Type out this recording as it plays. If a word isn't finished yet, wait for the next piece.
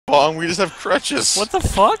bong. We just have crutches. What the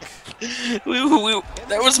fuck?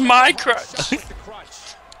 That was my crutch.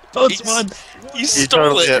 Oh, it's fun. You stole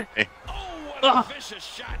totally it. hit me. Oh, what a vicious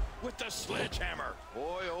shot with the sledgehammer.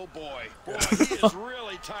 Boy, oh boy. Boy, he is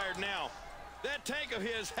really tired now. That tank of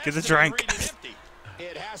his has Get the to be drink. breathing empty.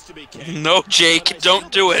 It has to be King. No, Jake,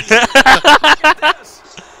 don't do it.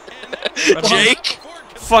 Jake,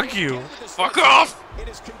 Fuck you. fuck off. And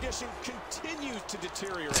his condition continues to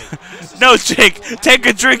deteriorate. No, Jake. Take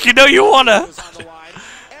a drink. You know you wanna.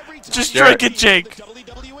 Just drink it, Jake.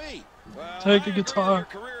 Take a guitar.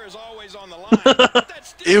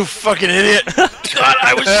 You fucking idiot. God,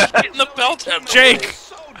 I was just getting the belt out. Jake.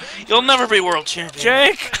 You'll never be world champion.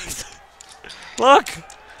 Jake. Look.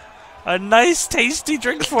 A nice, tasty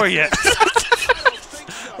drink for you.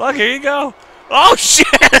 Look, here you go. Oh, shit.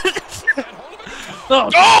 Oh,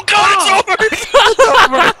 Oh God, it's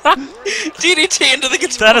over! DDT into the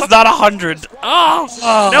guitar. That is not 100.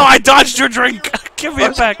 Oh. No, I dodged your drink. Give me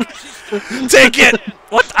it back. Take it.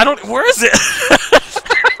 What? I don't. Where is it?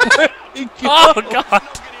 Oh, God.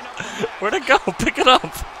 Where'd it go? Pick it up.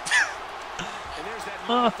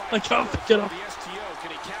 I can't pick it up.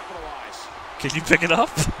 Can you pick it up?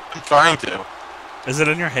 I'm trying to. Is it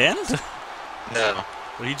in your hand? No.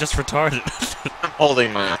 Or are you just retarded? I'm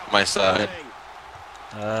holding my side.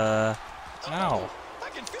 Ow. I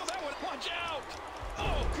can feel that one. Watch out.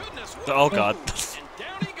 Oh, goodness. Oh, God. And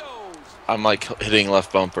down he goes. I'm like hitting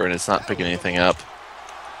left bumper and it's not picking anything up.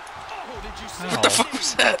 Oh, did you see What the fuck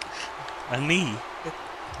was that? A knee.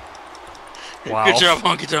 Wow. Good job,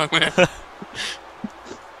 Honky Tonk Man.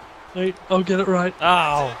 Wait, I'll get it right.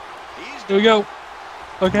 Ow. Here we go.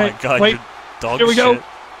 Okay, Oh my God, wait. you dog Here we go. shit.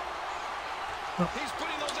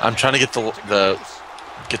 I'm trying to get the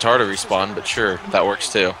guitar to respawn, but sure, that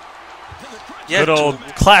works too. Yeah, Good old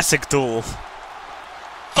classic duel.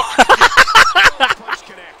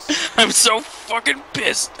 I'm so fucking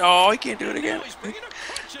pissed. Oh, I can't do it again.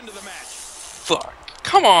 Fuck.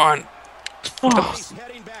 Come on. Oh, He's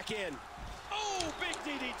heading back in. Oh, big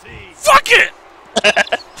DDT. Fuck it!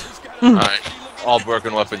 Alright. All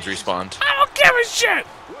broken weapons respawned. I don't give a shit!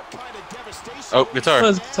 What kind of devastation? Oh, guitar.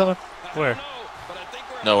 where's the guitar? Where? But I think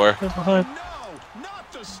we're Nowhere. Right behind. No,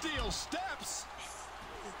 not the steel steps.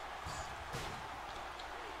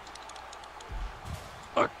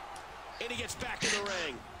 And he gets back in the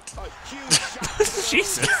ring. A huge shot.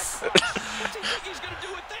 Jesus. What's he think he's gonna do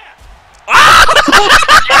with that?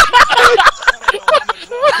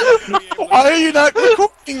 Why are you not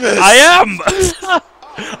recording this? I am!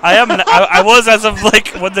 I am. I was as of like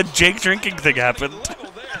when the Jake drinking thing happened.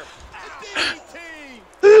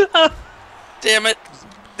 Damn it.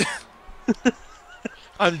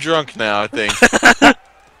 I'm drunk now, I think.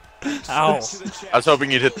 Ow. I was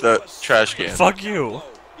hoping you'd hit the trash can. Fuck you.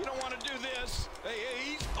 You don't want to do this.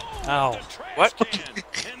 Hey, he's Ow. the trash What? can.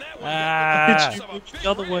 And that one Ah. Hit you the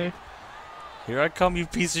other way. Here I come, you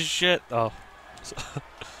piece of shit. Oh.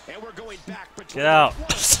 And we're going back between Get out.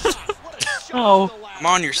 Oh. I'm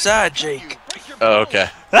on your side, Jake. Oh, okay.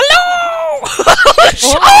 Hello!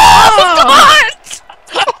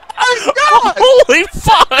 Oh, holy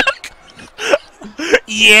fuck!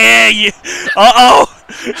 Yeah, yeah. Uh-oh!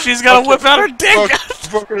 She's gonna whip out her dick!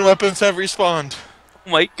 Broken weapons have respawned. Oh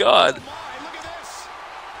my God.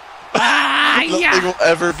 Ah, Nothing yeah! will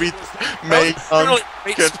ever beat Mae Young Really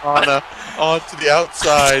great Katana onto the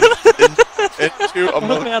outside into a Look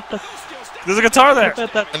motor. at the. There's a guitar there! Look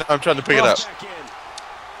at that. And I'm trying to pick it up.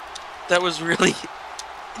 That was really...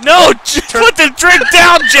 No! Put the drink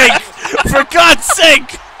down, Jake! For God's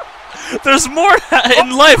sake! There's more in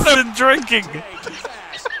life than drinking!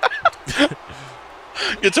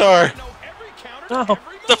 Guitar. No, What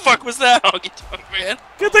the fuck was that, Honky Tonk Man?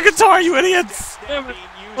 Get the guitar, you idiots! damn it.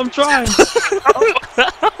 I'm trying.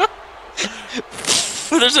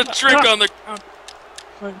 There's a drink on the ground.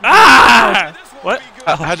 Ah! What?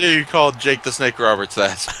 How do you call Jake the Snake Roberts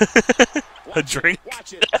that? A drink?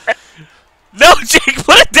 No, Jake,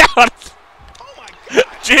 put it down!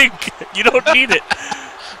 Jake, you don't need it.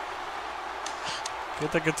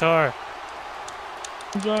 Get the guitar.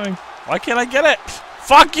 I'm trying. Why can't I get it?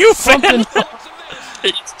 Fuck you, Finn!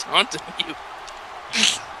 He's taunting you.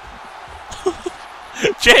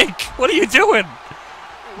 Jake, what are you doing?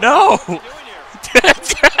 No!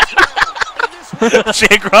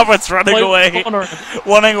 Jake Roberts running away.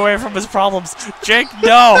 Running away from his problems. Jake,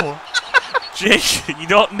 no! Jake, you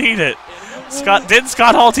don't need it. Didn't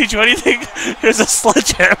Scott Hall teach you anything? Here's a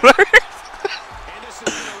sledgehammer.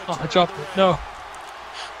 Oh, I dropped it. No.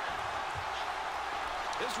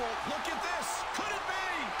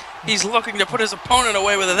 He's looking to put his opponent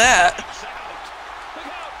away with that.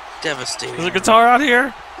 Devastating. There's a guitar out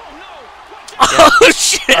here. Oh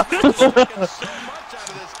shit! Getting so much out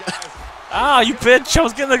of this guy. Ah, you bitch! I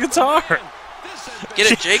was getting the guitar.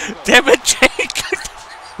 Get it, Jake. Damn it, Jake!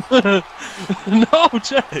 No,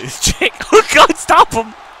 Jake. Jake! Oh God, stop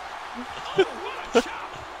him! You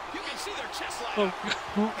can see their chest line.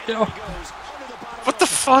 Oh, yeah. What the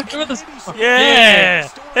fuck? Look at this. Yeah!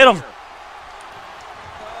 Hit him!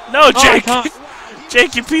 No, Oh, Jake! I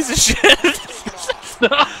Jake, you piece of shit!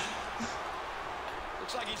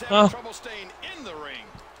 Looks like he's having Oh. trouble staying in the ring.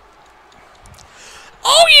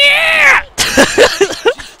 Oh yeah! She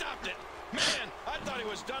stopped it. Man, I thought he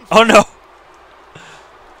was done for. Oh no!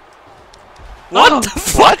 What Oh. the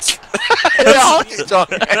fuck? Yeah, Honky Tonk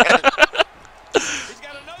Man. He's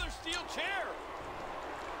got another steel chair.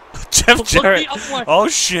 Jeff Look Jarrett. the other way. Oh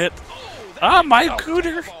shit! Ah, my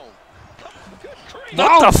cooter! Good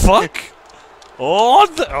What the fuck? Oh,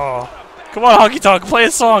 come on, Honky Tonk, play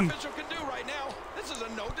a song. Mitchell can do right now. This is a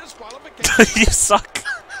no disqualification. You suck.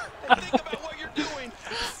 Think about what you're doing.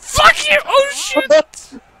 Fuck you! Oh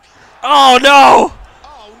shit! Oh no!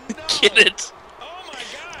 Oh no. Get it. Oh my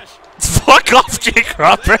gosh. Fuck off, Jake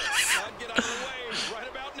Roberts. I'd get out of the way right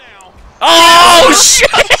about now. Oh shit!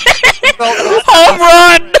 Home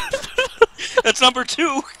run! That's number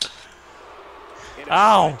 2.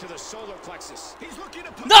 Ow! To the solar plexus. He's looking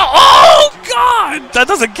to put No! Oh god! That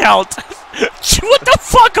doesn't count. What the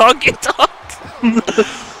fuck, Honky Tonk?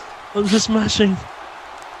 I'm just smashing.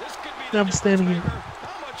 this could be the I'm standing here.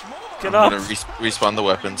 how much more? Get I'm up. gonna respawn the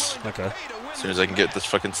weapons Okay. as soon as I can get this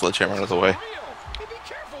fucking sledgehammer out of the way. Hey, be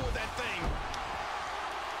careful with that thing.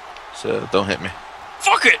 So don't hit me.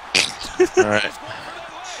 Fuck it. All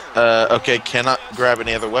right. Okay, cannot grab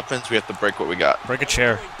any other weapons. We have to break what we got. Break a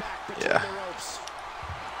chair. Yeah.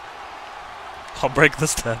 I'll break the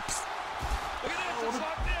steps.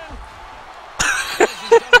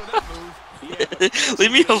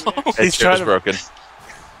 Leave me alone. That He's chair trying is to- broken.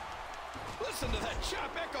 Listen to that chop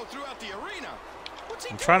echo throughout the arena. What's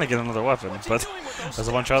he I'm trying to get another weapon, but doing with those there's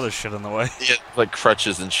a bunch of other shit in the way. Yeah, like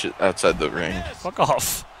crutches and shit outside the ring. Fuck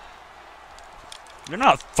off. You're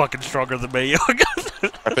not fucking stronger than Mae Young.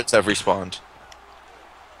 Weapons have respawned.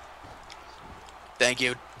 Thank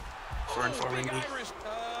you for informing me.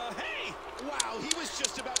 Hey! Wow, he was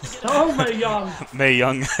just about to get Oh, Mae Young. Mae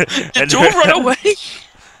Young. Did Joel run away?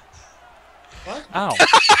 Ow.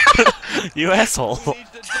 You asshole. He needs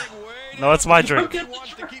to dig way No, it's my drink. down. He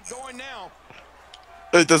wants to keep going now.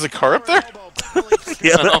 There's a car up there? Elbow battling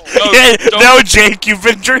Yeah, No, yeah, don't. no, Jake, you've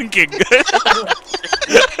been drinking.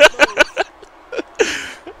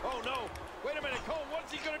 Oh no! Wait a minute, Cole.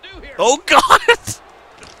 What's he gonna do here? Oh God!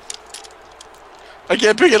 I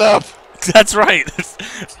can't pick it up. That's right.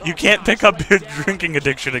 You can't pick up your drinking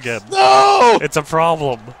addiction again. No! It's a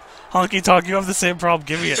problem. Honky Tonk, you have the same problem.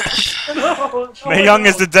 Give me it. No, Mae Young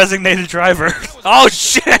is the designated driver. Oh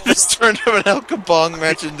shit! This turned from an El Kabong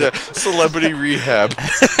match into celebrity rehab.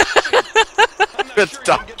 With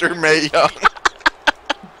Dr. Mae Young.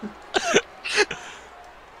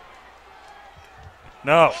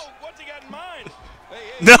 No. Oh, what's he got in mind? Hey,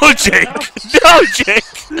 No, Jake. No, Jake.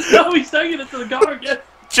 No, he's taking it to the car again.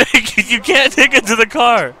 Jake, you can't take it to the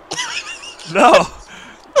car. No.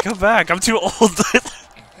 Come back. I'm too old.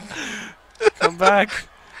 Come back.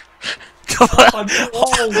 Come on. I'm too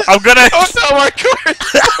old. I'm gonna. Oh no, my car!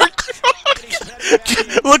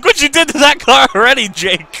 Look what you did to that car already,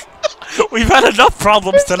 Jake. We've had enough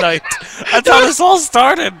problems tonight. That's how this all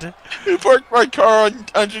started. Who parked my car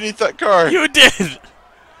underneath that car? You did.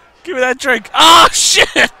 Give me that drink. Ah,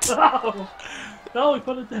 shit. No. No, we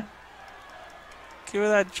put it there. Give me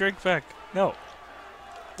that drink back. No.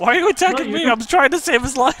 Why are you attacking No, me? you- I'm trying to save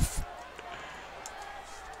his life.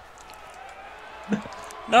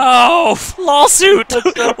 No! Lawsuit!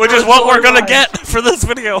 Which is what we're gonna get for this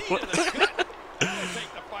video. take the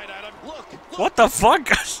fight out of him. Look, What the fuck?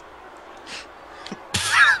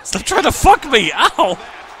 Stop trying to fuck me! Ow!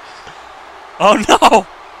 Oh no!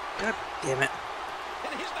 Damn it.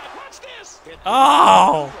 and he's not. Watch this.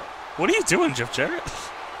 Oh! What are you doing, Jeff Jarrett?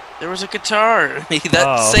 There was a guitar. That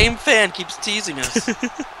Oh. same fan keeps teasing us. Oh,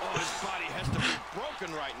 his body has to be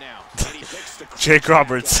broken right now. And he takes the Jake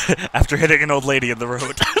Roberts, after hitting an old lady in the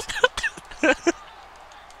road.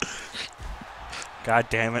 God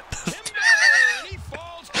damn it. and he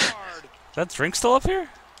falls hard. That drink still up here?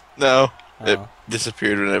 No, it Oh.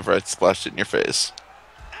 disappeared whenever I splashed it in your face.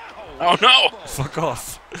 Oh no! Fuck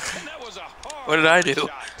off. And that was a hard What did I do?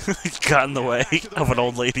 shot. He got in the way of an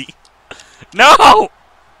old lady. No!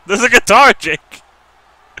 There's a guitar, Jake!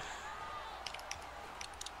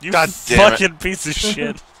 You God damn it. fucking piece of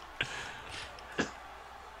shit.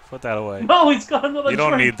 Put that away. No, he's got another You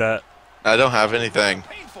don't drink. need that. I don't have anything.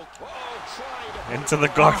 Painful. Oh, try Into the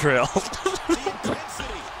guardrail. The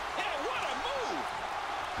intensity. And what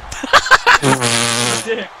a move.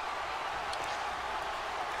 Dick.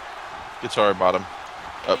 Guitar bottom.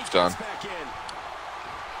 Up, gone. Back in.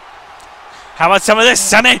 How about some of this,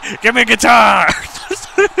 Sonny? Give me a guitar.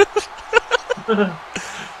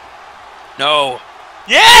 No.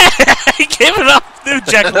 Yeah, he gave it up. New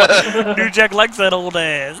Jack likes that old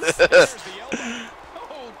ass. There's the elbow.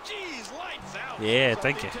 Oh, geez, lights out. Yeah,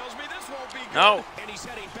 thank you. Tells me this won't be good. No. And he's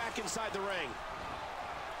heading back inside the ring.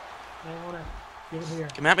 I wanna give it here.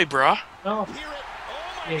 Come at me, brah. No. Hear it.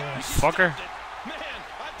 Oh my Yeah. gosh. Fucker. Man,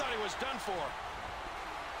 I thought he was done for.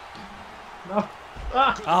 No.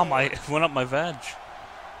 Ah. Oh my! Went up my veg. Boy,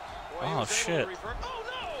 he Oh, was able to shit. revert- Oh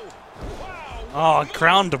no! Wow. Oh, I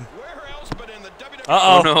crowned him. Where else but in the WWE?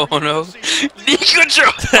 Uh-oh. Oh no. Nico Joe.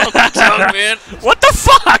 Honky Tonk Man. What the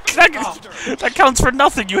fuck? That counts for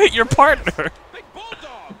nothing. You hit your partner. Big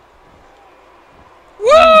bulldog.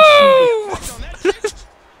 Woo! Back on that shit.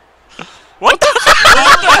 What the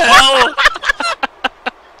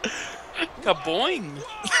Kaboing.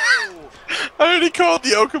 Whoa. I already called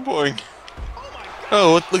the Okaboing.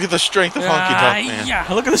 Oh, look at the strength of Honky Tonk Man. Yeah,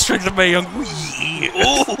 look at the strength of Mae Young.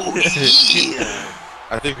 Oh, yeah.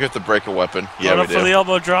 I think we have to break a weapon. Yeah, Going we up for the do.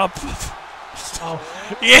 elbow drop. Oh.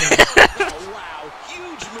 Yeah. Oh, wow.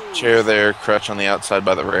 Huge move. Chair there, crutch on the outside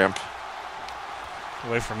by the ramp.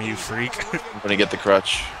 Away from you, freak. I'm gonna get the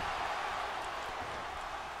crutch.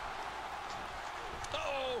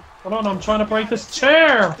 Uh-oh. Hold on, I'm trying to break this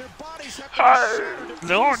chair. Their bodies have been shattered.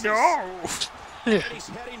 No, no. And he's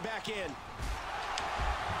heading back in.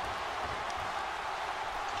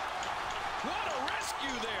 What a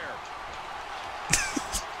rescue there.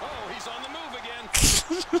 Oh, he's on the move again.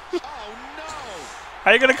 Oh, no.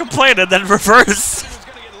 How you gonna complain and then reverse? He was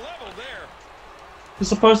going to get leveled there. He's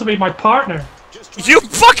supposed to be my partner. Just trying You to-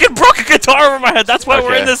 fucking broke a guitar over my head. That's why we're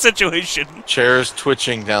in Okay. this situation. Chair's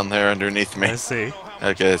twitching down there underneath me. I see.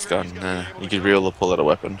 Okay, it's gone. You could be able to pull out a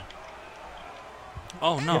weapon.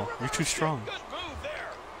 Oh no, you're too strong. Good move there.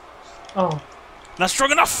 Oh. Not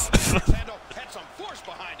strong enough. Handle had some force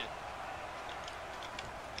behind it.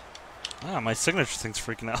 Ah, my signature thing's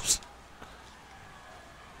freaking out.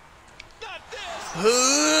 Not this.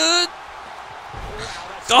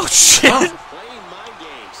 Oh shit! Playing mind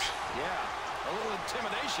games. Yeah, a little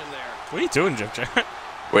intimidation there. What are you doing, Jeff Jarrett?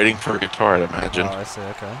 Waiting for a guitar, I'd imagine. Oh, I see.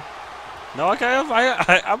 Okay. No, okay,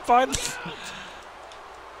 I'm fine.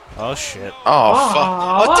 Oh shit! Oh,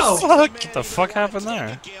 fuck. What the fuck? What the fuck happened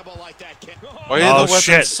there? Gamble like that can Why Oh, are the weapons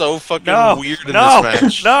shit. so fucking No! weird in No! this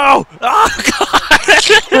match? No! Oh god!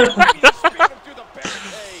 spear him through the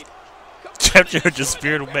barricade. Jeff Jarrett just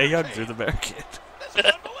speared Mae Young through the barricade. This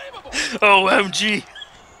is unbelievable. OMG.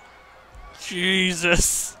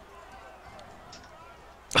 Jesus!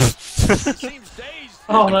 Seems dazed.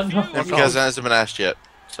 Oh, that, That because that hasn't been asked yet.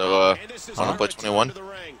 So, And this is wanna our play return 21? to the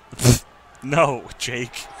ring. No,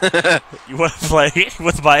 Jake. You want to play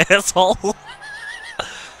with my asshole?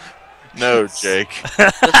 no, Jake.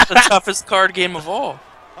 That's the toughest card game of all.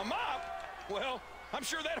 A mop? Well, I'm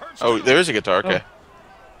sure that hurts. Oh, too. there is a guitar. Okay.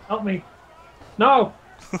 help me. No.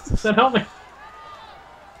 Said help me.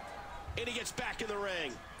 And he gets back in the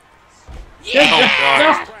ring.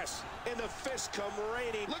 Yeah. Press. And the fists come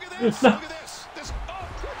raining. Look at this. No. Look at this. This. Oh,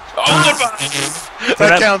 Oh, goodbye.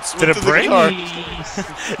 That counts. Did it with the break? guitar.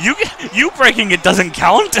 You breaking it doesn't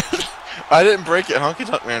count. I didn't break it. Honky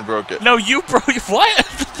Tonk Man broke it. No, you broke what?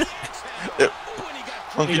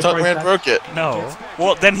 Honky to Tonk break Man that. broke it. No.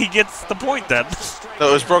 Well, then he gets the point then. No,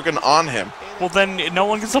 it was broken on him. Well, then no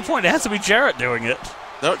one gets the point. It has to be Jarrett doing it.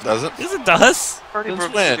 No, it doesn't. Yes, it does. Already Since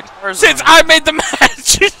broke when? the guitars Since on I made the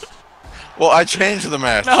match. Well, I changed the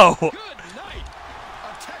match. No. good night.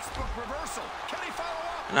 A textbook reversal. Can he follow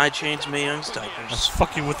up? And I changed Mae Young's Let's diapers.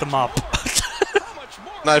 fuck you with the mop. How much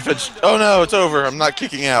more? Knife edge. Oh no, it's over. I'm not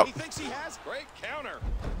kicking out. He thinks he has great counter.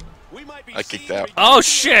 We might be I kicked seeing out. the Oh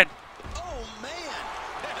shit. Oh man.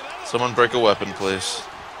 That'll- Someone break a weapon, please.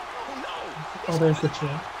 Oh Oh, there's the chair.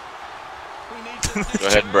 no. We need to Go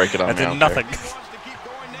ahead and break it on I me. did don't nothing. He wants to keep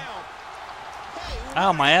going now.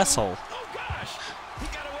 Ow, my asshole. Oh gosh. He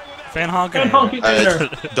got away with that. Fan Good honking. honky care.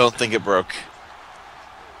 theater. I don't think it broke.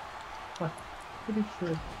 Pretty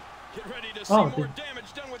sure. Get ready to see Oh, more dude.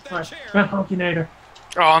 damage done with that Alright, chair. good honky nader.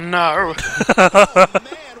 Oh no. Oh, man.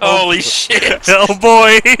 Holy shit. Oh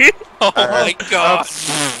boy. Oh my god.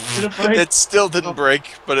 Did it break? It still didn't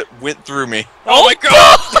break, but it went through me. Oh my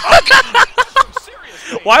god. Some serious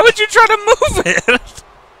pain. Why would you try to move it?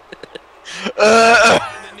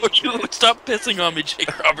 Would you stop pissing on me,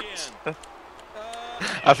 Jake Roberts?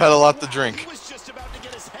 I've had a lot to drink. He was just about to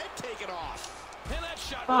get his head taken off. And that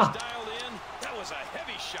shot Ah. was dialed in. That was a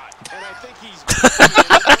heavy shot, and I think he's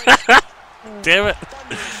Damn it.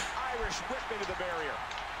 Irish whip into the barrier.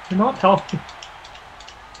 You're not helping.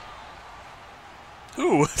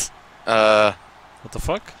 Ooh. What the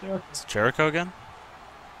fuck? Jericho. It's Jericho again?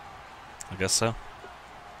 I guess so.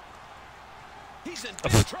 He's in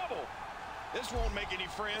big trouble. This won't make any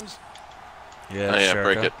friends. Yeah, Oh, yeah, Jericho.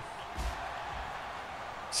 break it.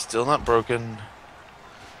 Still not broken.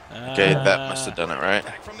 Okay, that must have done it, right?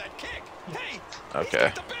 Back from that kick. Hey, Okay.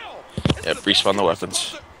 he's got the bell. It's Yep, the respawn the bell.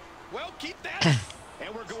 weapons. Well, keep that.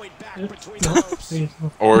 And we're going back between the No, ropes. please,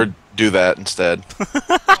 no. Or do that instead. Oh,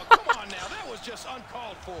 come on now. That was just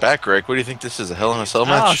uncalled for. Back, Rick. What do you think this is? A Hell in a Cell Oh,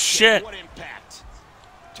 match? shit. What impact.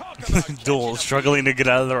 Talk about catching Duel, up. struggling to get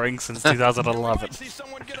out of the ring since We 2011. might see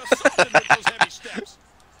someone get assaulted with those heavy steps.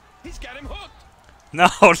 He's got him hooked. No,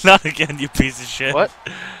 not again, you piece of shit. What?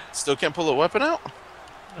 Still can't pull a weapon out?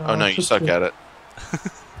 Oh no, it's you just suck the- at it.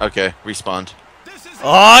 Okay, respawned. This is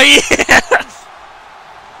Oh, yeah!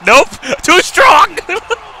 Nope! Too strong! barricade.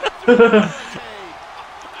 Oh,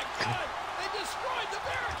 my God. They destroyed the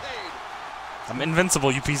barricade. I'm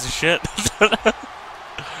invincible, you piece of shit. Now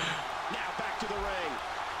back to the ring.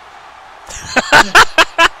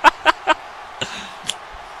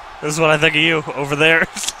 This is what I think of you, over there. Look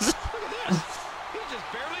at this. He's just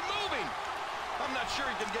barely moving. I'm not sure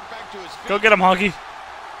he can get back to his feet. Go get him, Honky.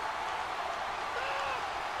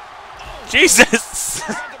 Jesus!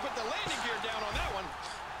 Tried to put the landing gear down on that one.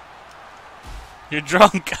 You're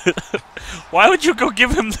drunk. Why would you go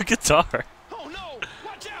give him the guitar? Oh no!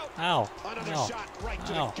 Watch out! Ow. Another Ow. shot right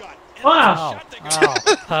to Ow. the gut. Ah! Shot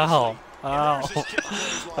that Ow. Ow. There's his kick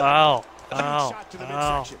clothesline. Ow. Big Ow. shot to the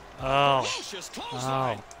Ow. midsection. Ow. Vicious Ow.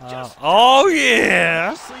 clothesline. Ow. Just Oh, yeah!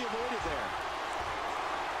 nicely avoided there.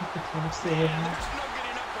 Let's see. There's no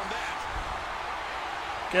getting up from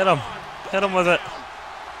that. Get him. Hit him with it.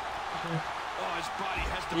 Oh, his body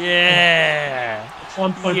has to Yeah! It's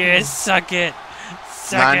 1 point. Yeah, suck it.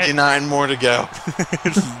 Suck 99 more to go.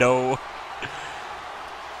 it. No.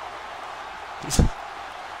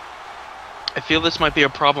 I feel this might be a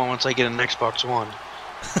problem once I get an Xbox One.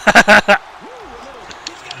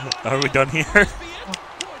 Are we done here? Boy, did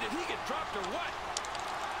he get dropped or what?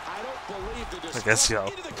 I don't believe the I guess so.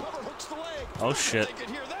 into the cover hooks the leg. Oh, shit. They could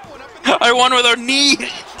hear that one up in the I won with our knee!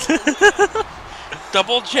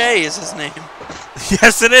 Double J is his name.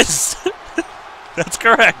 Yes, it is. That's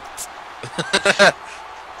correct.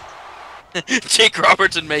 Jake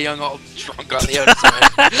Roberts and Mae Young all drunk on the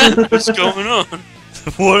outside. What's going on?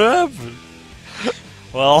 What happened?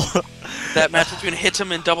 Well, That match between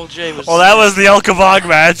Hit'em and Double J was... well, that was the El Kabong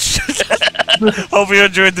match. Hope you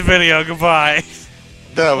enjoyed the video. Goodbye.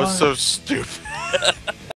 That was so stupid.